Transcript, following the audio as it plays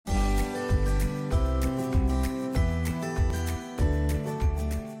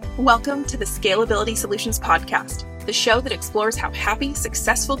Welcome to the Scalability Solutions Podcast, the show that explores how happy,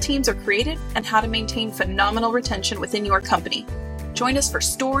 successful teams are created and how to maintain phenomenal retention within your company. Join us for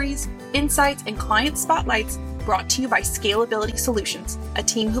stories, insights, and client spotlights brought to you by Scalability Solutions, a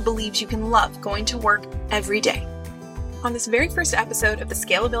team who believes you can love going to work every day. On this very first episode of the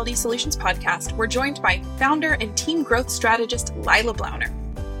Scalability Solutions Podcast, we're joined by founder and team growth strategist Lila Blauner.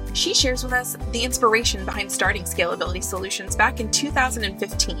 She shares with us the inspiration behind starting Scalability Solutions back in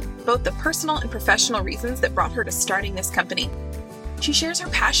 2015, both the personal and professional reasons that brought her to starting this company. She shares her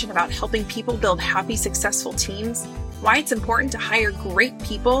passion about helping people build happy, successful teams, why it's important to hire great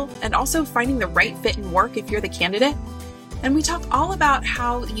people, and also finding the right fit in work if you're the candidate. And we talk all about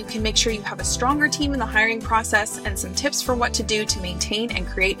how you can make sure you have a stronger team in the hiring process and some tips for what to do to maintain and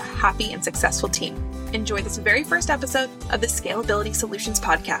create a happy and successful team. Enjoy this very first episode of the Scalability Solutions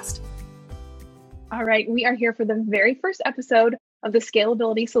Podcast. All right, we are here for the very first episode of the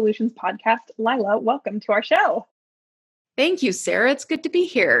Scalability Solutions Podcast. Lila, welcome to our show. Thank you, Sarah. It's good to be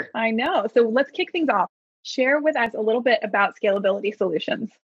here. I know. So let's kick things off. Share with us a little bit about Scalability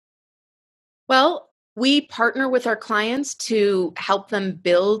Solutions. Well, we partner with our clients to help them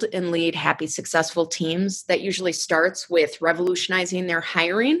build and lead happy, successful teams. That usually starts with revolutionizing their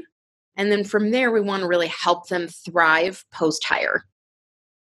hiring. And then from there, we want to really help them thrive post-hire.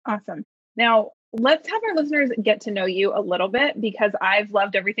 Awesome. Now, let's have our listeners get to know you a little bit because I've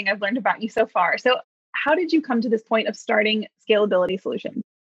loved everything I've learned about you so far. So how did you come to this point of starting Scalability Solutions?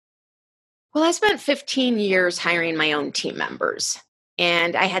 Well, I spent 15 years hiring my own team members,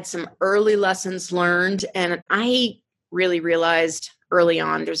 and I had some early lessons learned, and I really realized early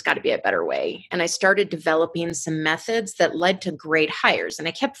on, there's got to be a better way. And I started developing some methods that led to great hires. And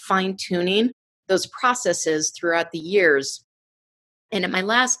I kept fine-tuning those processes throughout the years. And at my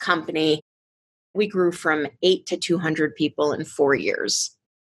last company, we grew from 8 to 200 people in 4 years.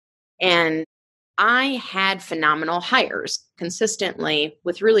 And I had phenomenal hires consistently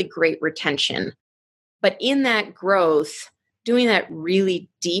with really great retention. But in that growth, doing that really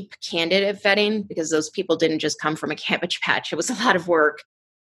deep candidate vetting, because those people didn't just come from a cabbage patch, it was a lot of work.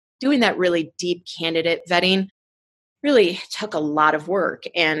 Doing that really deep candidate vetting really took a lot of work.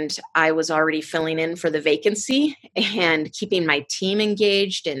 And I was already filling in for the vacancy and keeping my team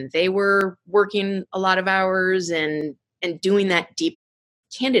engaged, and they were working a lot of hours, and doing that deep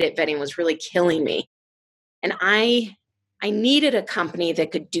candidate vetting was really killing me. And I needed a company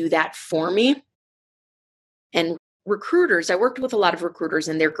that could do that for me. And recruiters, I worked with a lot of recruiters,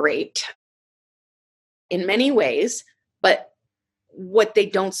 and they're great in many ways, but what they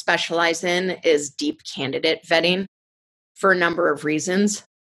don't specialize in is deep candidate vetting for a number of reasons.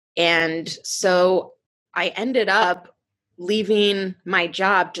 And so I ended up leaving my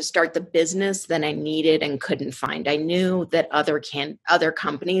job to start the business that I needed and couldn't find. I knew that other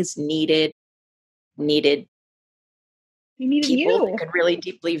companies needed people that could really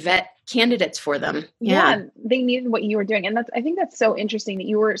deeply vet candidates for them. Yeah, they needed what you were doing. And I think that's so interesting that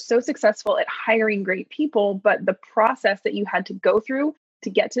you were so successful at hiring great people, but the process that you had to go through to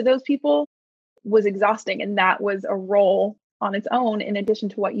get to those people was exhausting. And that was a role on its own in addition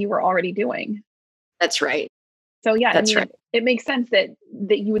to what you were already doing. That's right. So yeah, right. It makes sense that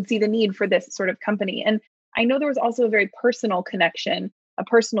you would see the need for this sort of company. And I know there was also a very personal connection, a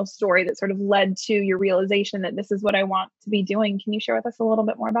personal story that sort of led to your realization that this is what I want to be doing. Can you share with us a little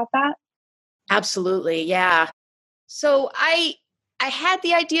bit more about that? Absolutely. Yeah. So I had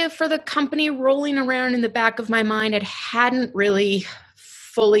the idea for the company rolling around in the back of my mind. It hadn't really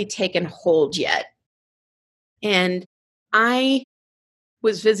fully taken hold yet. And I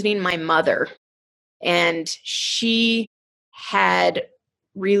was visiting my mother, and she had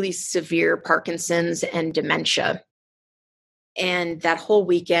really severe Parkinson's and dementia. And that whole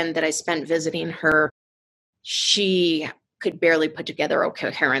weekend that I spent visiting her, she could barely put together a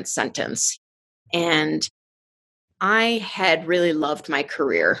coherent sentence. And I had really loved my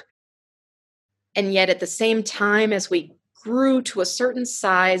career. And yet at the same time, as we grew to a certain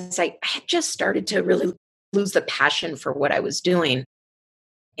size, I had just started to really lose the passion for what I was doing.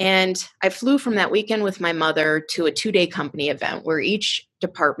 And I flew from that weekend with my mother to a 2-day company event where each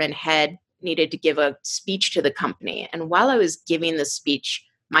department head needed to give a speech to the company. And while I was giving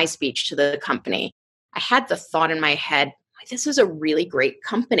my speech to the company, I had the thought in my head, this is a really great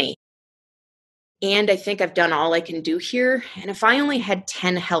company. And I think I've done all I can do here. And if I only had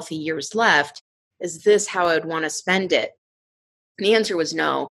 10 healthy years left, is this how I would want to spend it? And the answer was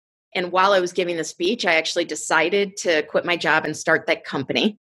no. And while I was giving the speech, I actually decided to quit my job and start that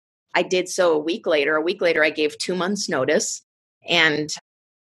company. I did so a week later. A week later, I gave 2 months notice, and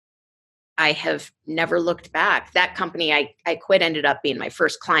I have never looked back. That company I quit ended up being my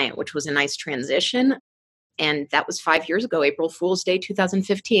first client, which was a nice transition. And that was 5 years ago, April Fool's Day,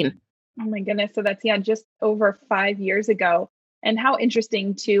 2015. Oh my goodness. So that's, just over 5 years ago. And how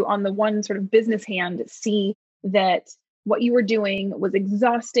interesting to, on the one sort of business hand, see that what you were doing was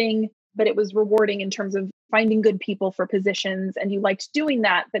exhausting, but it was rewarding in terms of finding good people for positions. And you liked doing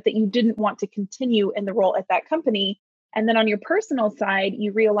that, but that you didn't want to continue in the role at that company. And then on your personal side,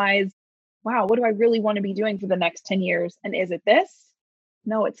 you realize, wow, what do I really want to be doing for the next 10 years? And is it this?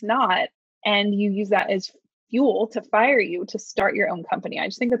 No, it's not. And you use that as fuel to fire you to start your own company. I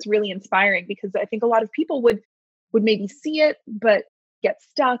just think that's really inspiring, because I think a lot of people would maybe see it, but get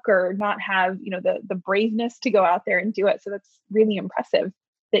stuck or not have, the braveness to go out there and do it. So that's really impressive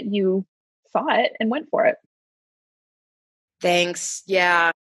that you saw it and went for it. Thanks.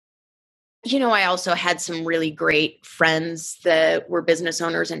 Yeah. I also had some really great friends that were business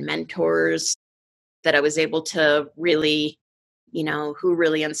owners and mentors that I was able to really, who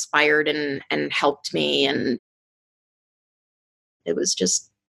really inspired and helped me. And it was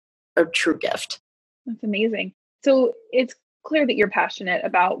just a true gift. That's amazing. So it's clear that you're passionate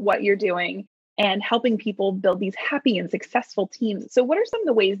about what you're doing and helping people build these happy and successful teams. So what are some of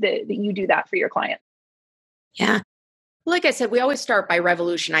the ways that you do that for your clients? Yeah. Like I said, we always start by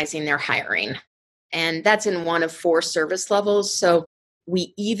revolutionizing their hiring. And that's in one of 4 service levels. So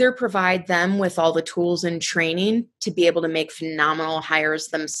we either provide them with all the tools and training to be able to make phenomenal hires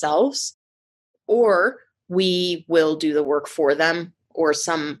themselves, or we will do the work for them, or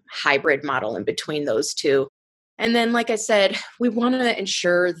some hybrid model in between those two. And then, like I said, we want to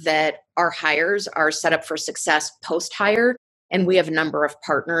ensure that our hires are set up for success post-hire. And we have a number of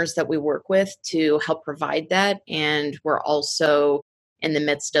partners that we work with to help provide that. And we're also in the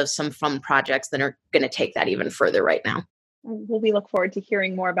midst of some fun projects that are going to take that even further right now. Well, we look forward to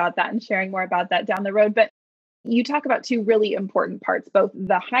hearing more about that and sharing more about that down the road. But you talk about 2 really important parts, both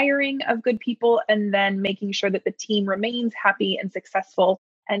the hiring of good people and then making sure that the team remains happy and successful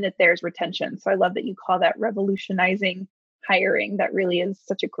and that there's retention. So I love that you call that revolutionizing hiring. That really is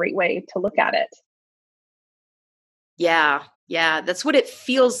such a great way to look at it. Yeah, that's what it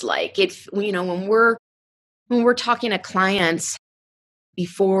feels like. When we're talking to clients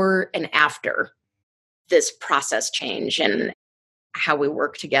before and after this process change and how we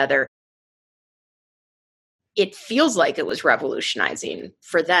work together, it feels like it was revolutionizing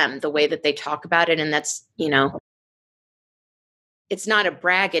for them, the way that they talk about it. And that's, it's not a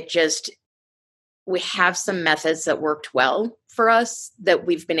brag. We have some methods that worked well for us that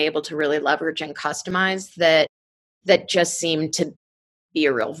we've been able to really leverage and customize that just seem to be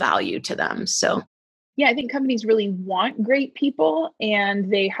a real value to them. So, yeah, I think companies really want great people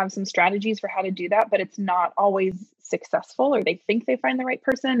and they have some strategies for how to do that, but it's not always successful, or they think they find the right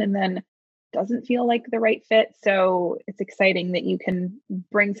person and then doesn't feel like the right fit. So it's exciting that you can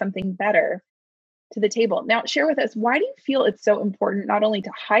bring something better to the table. Now, share with us, why do you feel it's so important not only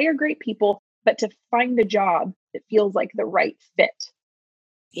to hire great people, but to find a job that feels like the right fit?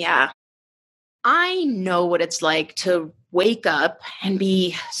 Yeah. I know what it's like to wake up and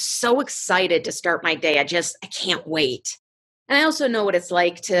be so excited to start my day. I can't wait. And I also know what it's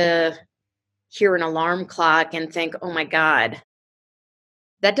like to hear an alarm clock and think, oh my God,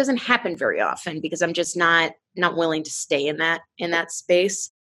 that doesn't happen very often because I'm just not willing to stay in that space.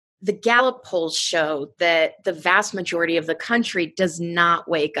 The Gallup polls show that the vast majority of the country does not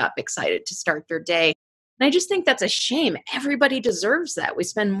wake up excited to start their day. And I just think that's a shame. Everybody deserves that. We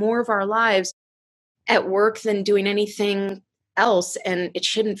spend more of our lives at work than doing anything else, and it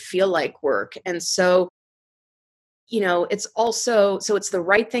shouldn't feel like work. And so, it's the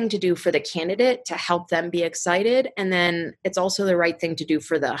right thing to do for the candidate to help them be excited. And then it's also the right thing to do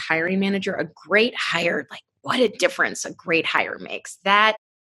for the hiring manager. A great hire, like what a difference a great hire makes. That's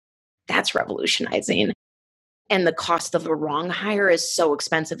revolutionizing. And the cost of a wrong hire is so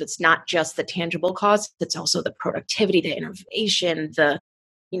expensive. It's not just the tangible cost, it's also the productivity, the innovation, the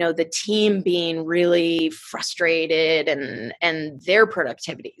team being really frustrated and their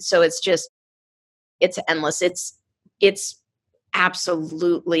productivity. So it's endless. It's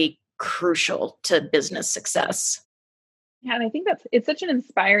absolutely crucial to business success. Yeah, and I think it's such an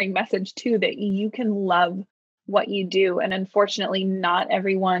inspiring message too, that you can love what you do. And unfortunately, not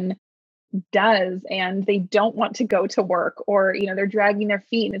everyone does, and they don't want to go to work, or, they're dragging their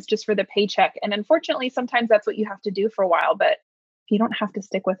feet and it's just for the paycheck. And unfortunately, sometimes that's what you have to do for a while, but you don't have to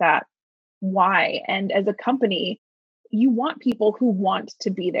stick with that. Why? And as a company, you want people who want to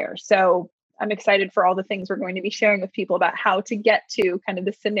be there. So I'm excited for all the things we're going to be sharing with people about how to get to kind of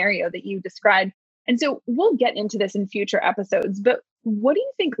the scenario that you described. And so we'll get into this in future episodes, but what do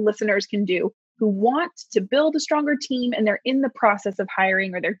you think listeners can do who want to build a stronger team and they're in the process of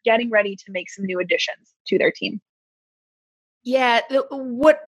hiring or they're getting ready to make some new additions to their team? Yeah,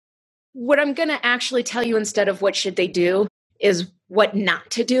 what I'm going to actually tell you instead of what should they do is what not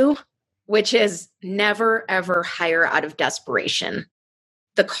to do, which is never, ever hire out of desperation.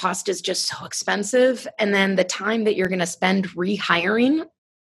 The cost is just so expensive. And then the time that you're going to spend rehiring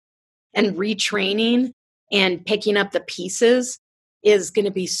and retraining and picking up the pieces is going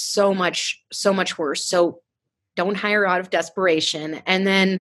to be so much worse. So don't hire out of desperation. And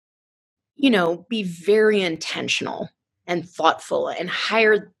then, be very intentional and thoughtful and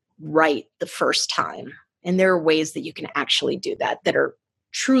hire right the first time. And there are ways that you can actually do that are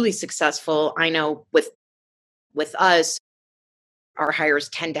truly successful. I know with us, our hires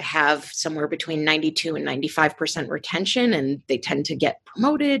tend to have somewhere between 92 and 95% retention, and they tend to get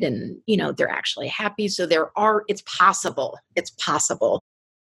promoted and, they're actually happy. So it's possible.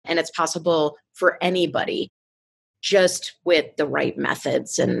 And it's possible for anybody just with the right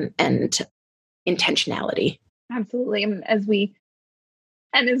methods and intentionality. Absolutely. And as we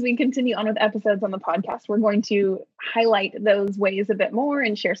continue on with episodes on the podcast, we're going to highlight those ways a bit more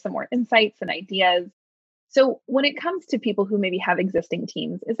and share some more insights and ideas. So when it comes to people who maybe have existing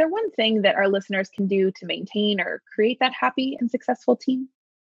teams, is there one thing that our listeners can do to maintain or create that happy and successful team?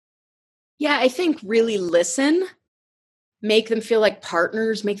 Yeah, I think really listen, make them feel like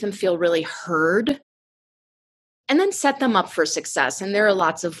partners, make them feel really heard, and then set them up for success. And there are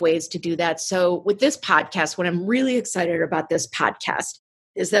lots of ways to do that. So with this podcast, what I'm really excited about this podcast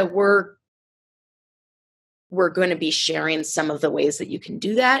is that we're going to be sharing some of the ways that you can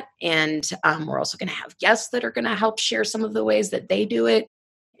do that. And we're also going to have guests that are going to help share some of the ways that they do it.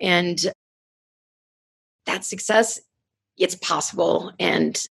 And that success, it's possible.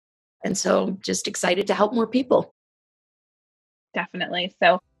 And so just excited to help more people. Definitely.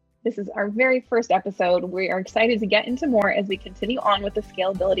 So this is our very first episode. We are excited to get into more as we continue on with the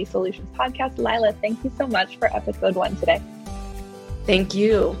Scalability Solutions Podcast. Lila, thank you so much for episode 1 today. Thank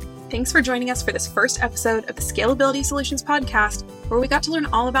you. Thanks for joining us for this first episode of the Scalability Solutions Podcast, where we got to learn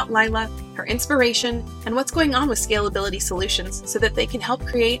all about Lila, her inspiration, and what's going on with Scalability Solutions so that they can help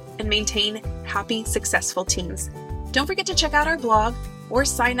create and maintain happy, successful teams. Don't forget to check out our blog or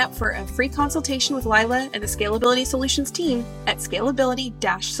sign up for a free consultation with Lila and the Scalability Solutions team at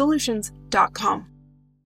scalability-solutions.com.